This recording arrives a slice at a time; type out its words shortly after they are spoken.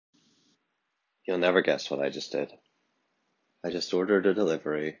You'll never guess what I just did. I just ordered a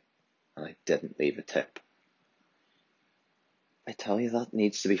delivery and I didn't leave a tip. I tell you that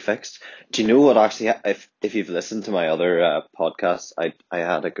needs to be fixed. Do you know what actually, if you've listened to my other podcasts, I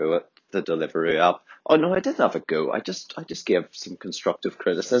had a go at the Deliveroo app. Oh no, I didn't have a go. I just gave some constructive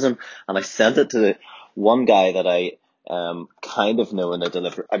criticism and I sent it to the one guy that I kind of know in the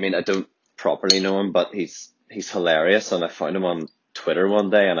delivery. I mean, I don't properly know him, but he's hilarious, and I found him on Twitter one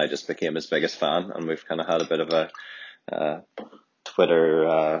day and I just became his biggest fan, and we've kind of had a bit of a uh,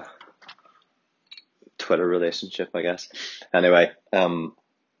 Twitter Twitter relationship, I guess. Anyway,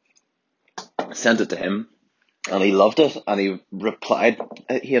 sent it to him and he loved it, and he replied.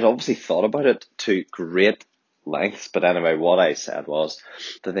 He had obviously thought about it to great lengths, but anyway, what I said was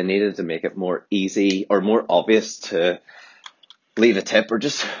that they needed to make it more easy or more obvious to leave a tip, or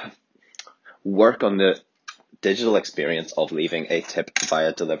just work on the digital experience of leaving a tip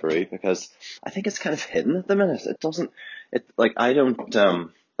via delivery, because I think it's kind of hidden at the minute. It doesn't, it like I don't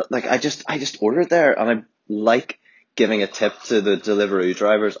like I just ordered there, and I like giving a tip to the delivery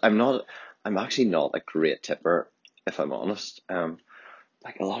drivers. I'm actually not a great tipper, if I'm honest.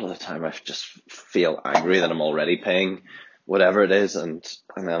 Like a lot of the time I just feel angry that I'm already paying whatever it is, and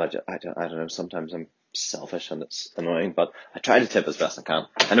then I don't know, sometimes I'm selfish and it's annoying, but I try to tip as best I can.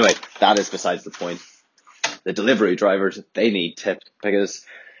 Anyway, that is besides the point. The delivery drivers, they need tipped because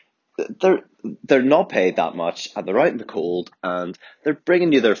they're they're not paid that much, and they're out in the cold, and they're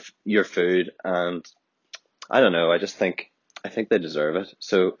bringing you your food, and I don't know, I think they deserve it.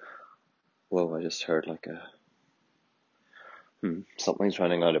 So, whoa, I just heard like a something's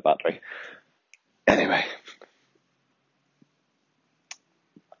running out of battery. Anyway,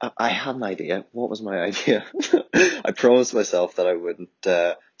 I had an idea. What was my idea? I promised myself that I wouldn't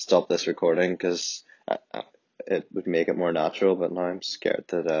stop this recording because it would make it more natural, but now I'm scared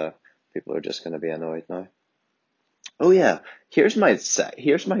that people are just going to be annoyed now. Oh yeah, here's my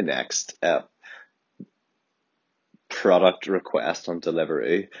next product request on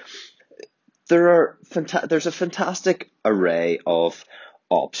Deliveroo. There's a fantastic array of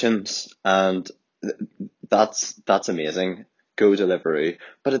options, and that's amazing. Go Deliveroo.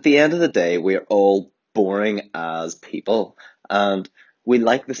 But at the end of the day, we're all boring as people, and we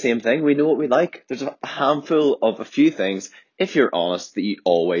like the same thing. We know what we like. There's a handful of a few things, if you're honest, that you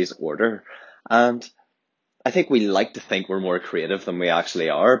always order, and I think we like to think we're more creative than we actually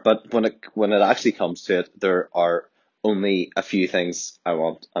are. But when it actually comes to it, there are only a few things I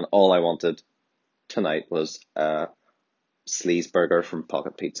want, and all I wanted tonight was Sleaze burger from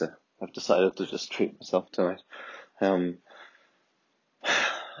Pocket Pizza. I've decided to just treat myself tonight. Um,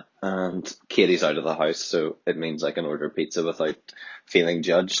 and Katie's out of the house, so it means I can order pizza without feeling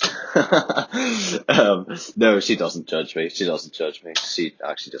judged. No, she doesn't judge me. She doesn't judge me. She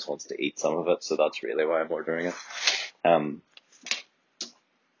actually just wants to eat some of it, so that's really why I'm ordering it. Um,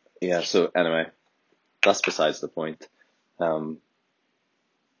 yeah. So anyway, that's besides the point. Um,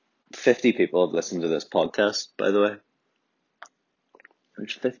 50 people have listened to this podcast, by the way.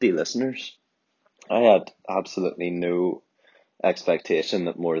 There's 50 listeners. I had absolutely no expectation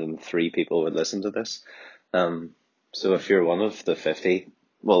that more than 3 people would listen to this. Um, so if you're one of the 50,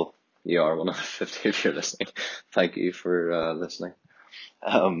 well, you are one of the 50 if you're listening. Thank you for listening.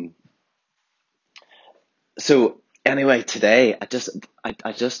 Um, so anyway, today I just,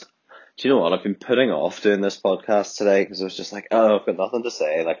 do you know what? I've been putting off doing this podcast today because I was just like, oh, I've got nothing to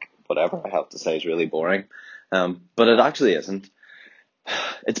say. Like whatever I have to say is really boring. But it actually isn't.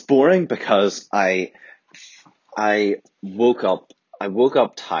 It's boring because I woke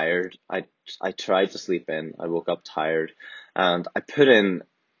up tired. I tried to sleep in. I woke up tired, and I put in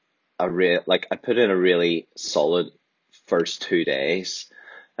a really solid first 2 days,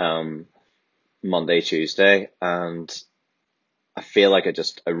 um, Monday, Tuesday, and I feel like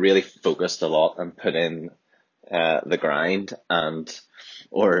I really focused a lot and put in the grind, and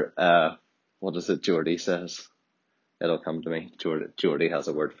or what is it Geordie says? It'll come to me. Geordie has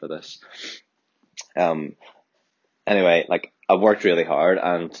a word for this. Um, anyway, like I worked really hard,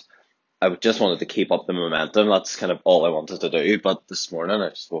 and I just wanted to keep up the momentum. That's kind of all I wanted to do. But this morning I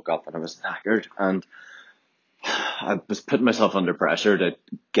just woke up and I was knackered, and I was putting myself under pressure to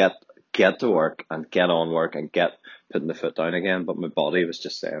get get to work and get on work and get putting the foot down again. But my body was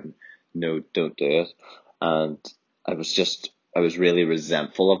just saying, no, don't do it. And I was really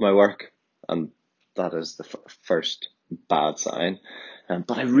resentful of my work, and that is the first bad sign.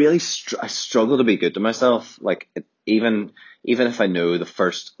 But I struggle to be good to myself. Like even if I know the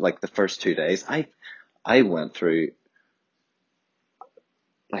first 2 days, I went through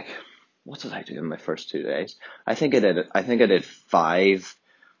like, what did I do in my first 2 days? I think I did 5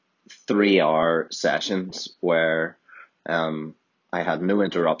 3 hour sessions where I had no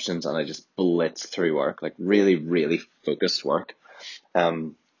interruptions and I just blitzed through work, like really, really focused work.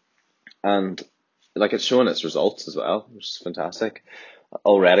 Um, and like it's showing its results as well, which is fantastic.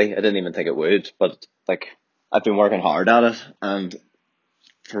 Already, I didn't even think it would, but like I've been working hard at it, and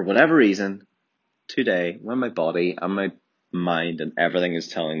for whatever reason, today, when my body and my mind and everything is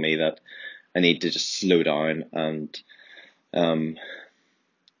telling me that I need to just slow down and um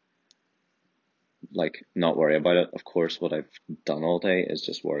like not worry about it. Of course, what I've done all day is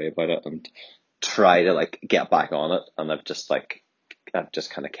just worry about it and try to like get back on it, and I've just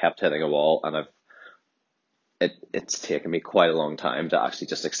kind of kept hitting a wall, and it's taken me quite a long time to actually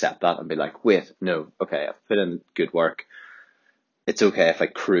just accept that and be like, wait, no, okay, I've put in good work. It's okay if I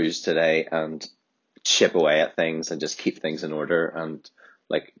cruise today and chip away at things and just keep things in order and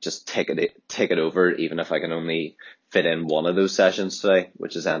like just take it over, even if I can only fit in one of those sessions today,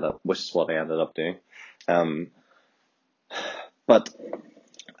 which is what I ended up doing. Um, but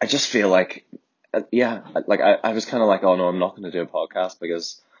I just feel like, yeah, like I was kind of like, oh no, I'm not going to do a podcast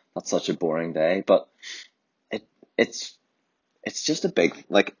because that's such a boring day. But it it's it's just a big,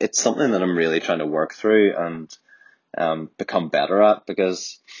 like, it's something that I'm really trying to work through and become better at,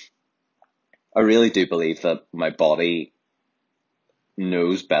 because I really do believe that my body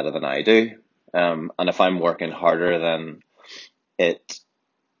knows better than I do. And if I'm working harder than it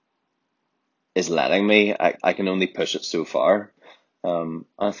is letting me, I can only push it so far. And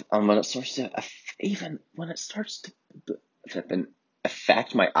when it starts to, even when it starts to flipping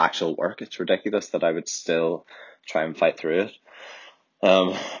affect my actual work, it's ridiculous that I would still try and fight through it.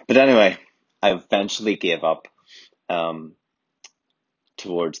 But anyway, I eventually gave up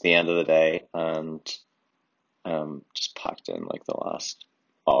towards the end of the day, and just packed in like the last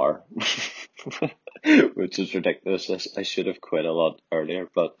hour, which is ridiculous. I should have quit a lot earlier,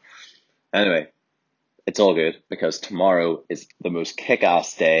 but anyway, it's all good because tomorrow is the most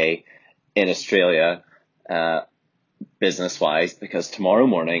kick-ass day in Australia, business-wise, because tomorrow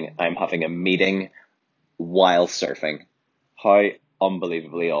morning I'm having a meeting while surfing. How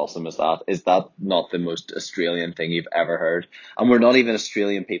unbelievably awesome is that? Is that not the most Australian thing you've ever heard? And we're not even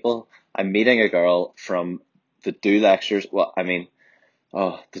Australian people. I'm meeting a girl from the Do Lectures. Well, I mean,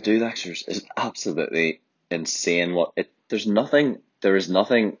 oh, the Do Lectures is absolutely insane. There is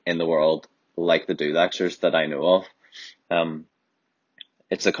nothing in the world like the Do Lectures that I know of. Um,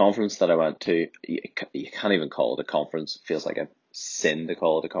 it's a conference that I went to. You can't even call it a conference. It feels like a sin to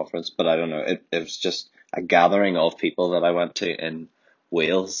call it a conference, but I don't know. It was just a gathering of people that I went to in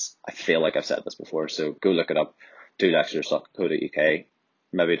Wales. I feel like I've said this before, so go look it up. dolectures.co.uk,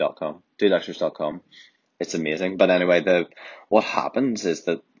 maybe.com, dolectures.com. It's amazing. But anyway, what happens is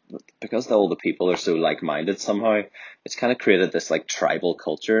that because all the people are so like-minded somehow, it's kind of created this like tribal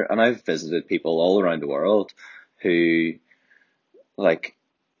culture. And I've visited people all around the world who like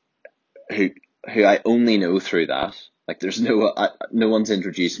who who I only know through that. Like, there's no one's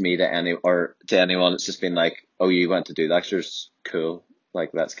introduced me to anyone. It's just been like, oh, you went to Do Lectures, cool.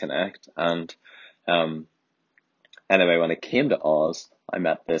 Like, let's connect. And um, anyway, when I came to Oz, I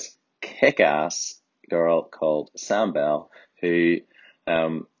met this kick-ass girl called Sam Bell, who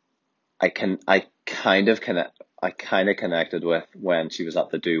um I kind of connected with when she was at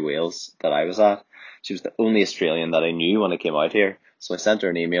the Do Wales that I was at. She was the only Australian that I knew when I came out here. So I sent her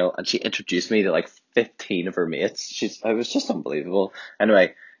an email and she introduced me to like 15 of her mates. It was just unbelievable.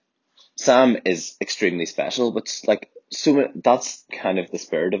 Anyway, Sam is extremely special, but like, that's kind of the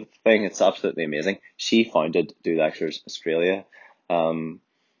spirit of the thing. It's absolutely amazing. She founded Do Lectures Australia, um,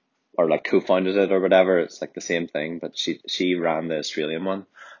 or like co-founded it or whatever. It's like the same thing, but she ran the Australian one.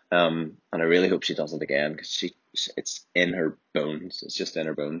 And I really hope she does it again, because it's in her bones. It's just in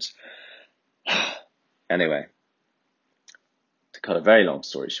her bones. Anyway, to cut a very long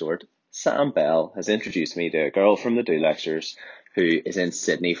story short, Sam Bell has introduced me to a girl from the Do Lectures who is in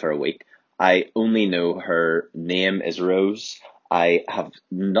Sydney for a week. I only know her name is Rose. I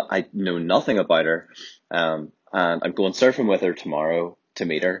know nothing about her. And I'm going surfing with her tomorrow to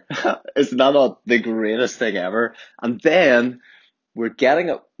meet her. Isn't that not the greatest thing ever? And then we're getting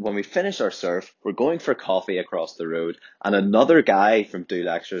up when we finish our surf, we're going for coffee across the road, and another guy from Do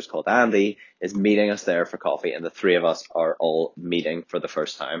Lectures called Andy is meeting us there for coffee, and the three of us are all meeting for the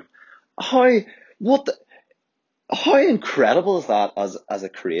first time. How what the, how incredible is that as a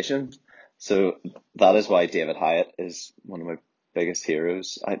creation? So that is why David Hyatt is one of my biggest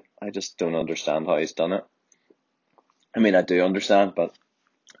heroes. I just don't understand how he's done it. I mean, I do understand, but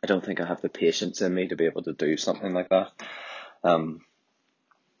I don't think I have the patience in me to be able to do something like that.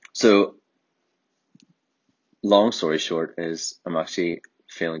 So long story short is I'm actually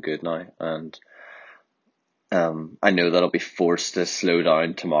feeling good now, and I know that I'll be forced to slow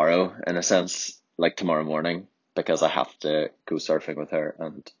down tomorrow in a sense, like tomorrow morning, because I have to go surfing with her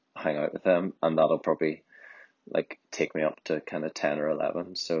and hang out with them, and that'll probably like take me up to kind of 10 or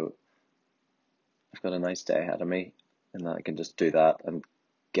 11. So I've got a nice day ahead of me, and then I can just do that and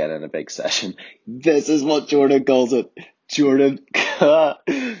get in a big session. This is what Jordan calls it. Jordan,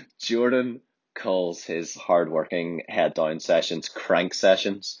 Jordan calls his hardworking head down sessions crank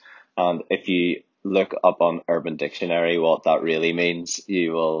sessions. And if you look up on Urban Dictionary what that really means,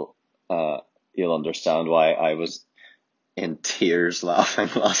 you'll understand why I was in tears laughing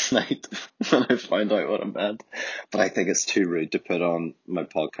last night when I found out what it meant. But I think it's too rude to put on my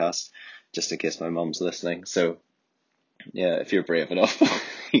podcast just in case my mum's listening. So yeah, if you're brave enough,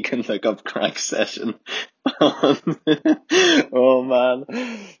 you can look up crank session. Oh man,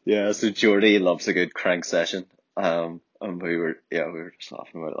 yeah. So Jordy loves a good crank session. And we were just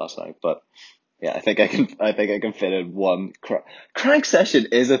laughing about it last night. But yeah, I think I can fit in one crank session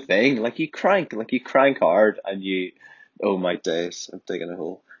is a thing. Like you crank hard, and oh my days, I'm digging a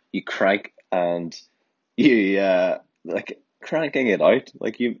hole. You crank and you like cranking it out.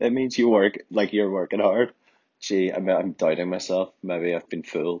 It means you're working hard. Gee, I'm doubting myself. Maybe I've been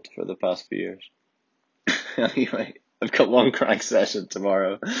fooled for the past few years. Anyway, I've got one crank session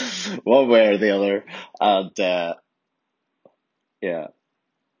tomorrow, one way or the other, and yeah,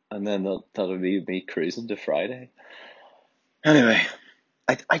 and then that'll be me cruising to Friday. Anyway,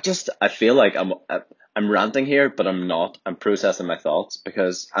 I feel like I'm ranting here, but I'm not. I'm processing my thoughts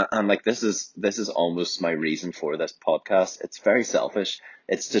because I'm like this is almost my reason for this podcast. It's very selfish.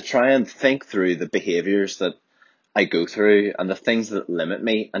 It's to try and think through the behaviors that I go through and the things that limit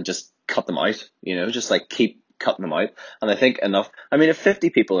me and just cut them out, just like keep cutting them out. And I think enough, I mean, if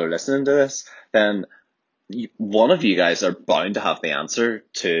 50 people are listening to this, then one of you guys are bound to have the answer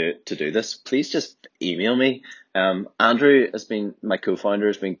to do this. Please just email me. Andrew has been, my co-founder,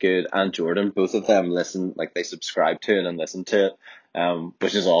 has been good, and Jordan, both of them listen, like they subscribe to it and listen to it,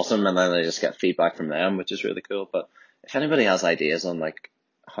 which is awesome. And then I just get feedback from them, which is really cool. But if anybody has ideas on like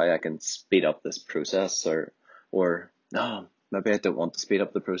how I can speed up this process, or no, maybe I don't want to speed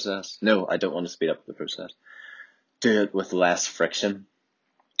up the process. No, I don't want to speed up the process. Do it with less friction,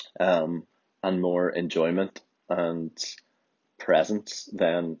 and more enjoyment and presence,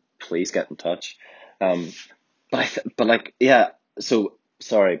 then please get in touch. Um, but like, yeah, so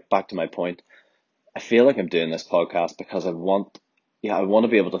sorry, back to my point. I feel like I'm doing this podcast because I want to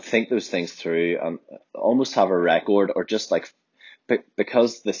be able to think those things through and almost have a record, or just like,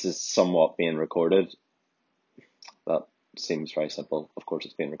 because this is somewhat being recorded, that seems very simple. Of course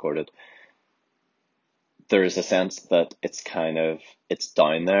it's being recorded. There is a sense that it's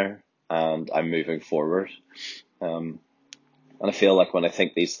down there and I'm moving forward. And I feel like when I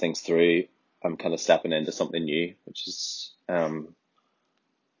think these things through, I'm kind of stepping into something new, which is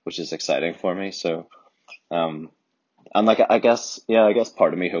exciting for me. So, and like, I guess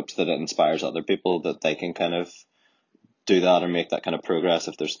part of me hopes that it inspires other people, that they can kind of do that or make that kind of progress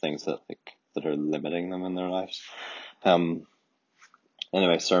if there's things that are limiting them in their lives.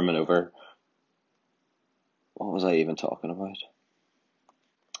 Anyway, sermon over. What was I even talking about?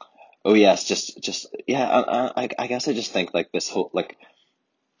 Oh yes, yeah. I guess I just think like this whole like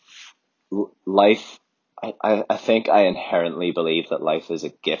life. I think I inherently believe that life is a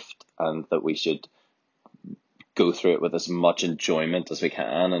gift and that we should go through it with as much enjoyment as we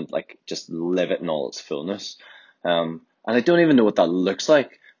can and like just live it in all its fullness. And I don't even know what that looks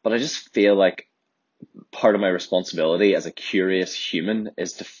like, but I just feel like part of my responsibility as a curious human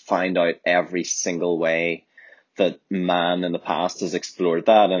is to find out every single way that man in the past has explored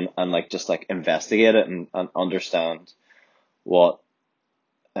that, and like just like investigate it and understand what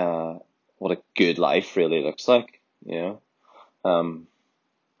what a good life really looks like, Um,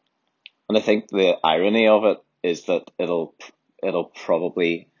 and I think the irony of it is that it'll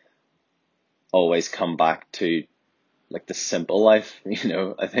probably always come back to like the simple life,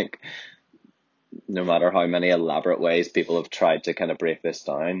 I think no matter how many elaborate ways people have tried to kind of break this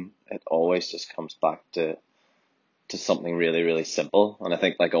down, it always just comes back to something really, really simple. And I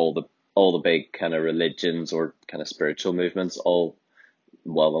think like all the big kind of religions or kind of spiritual movements, the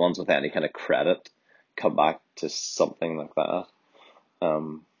ones with any kind of credit, come back to something like that.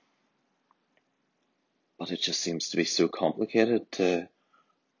 But it just seems to be so complicated to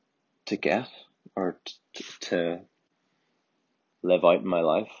get, or to live out in my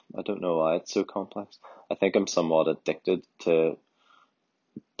life. I don't know why it's so complex. I think I'm somewhat addicted to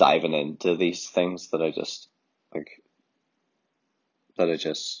diving into these things like that I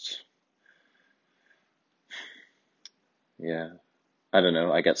just yeah. I don't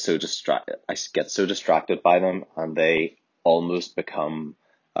know, I get so distracted by them, and they almost become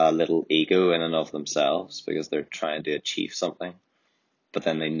a little ego in and of themselves because they're trying to achieve something. But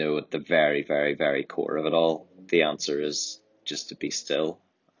then they know at the very, very, very core of it all, the answer is just to be still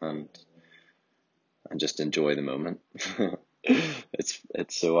and just enjoy the moment. It's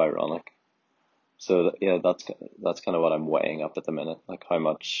so ironic. So yeah, that's kind of what I'm weighing up at the minute. Like how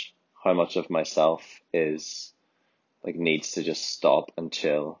much of myself is like needs to just stop and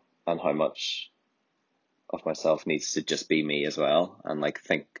chill, and how much of myself needs to just be me as well, and like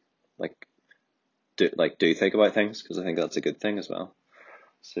think like do think about things, because I think that's a good thing as well.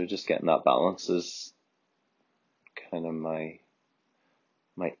 So just getting that balance is kind of my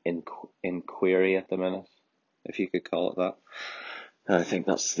inquiry at the minute, if you could call it that. I think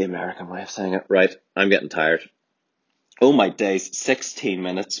that's the American way of saying it. Right, I'm getting tired. Oh my days, 16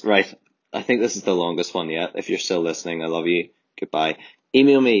 minutes. Right, I think this is the longest one yet. If you're still listening, I love you. Goodbye.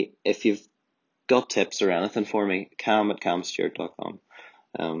 Email me if you've got tips or anything for me. Cam@camstewart.com.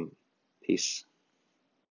 Peace.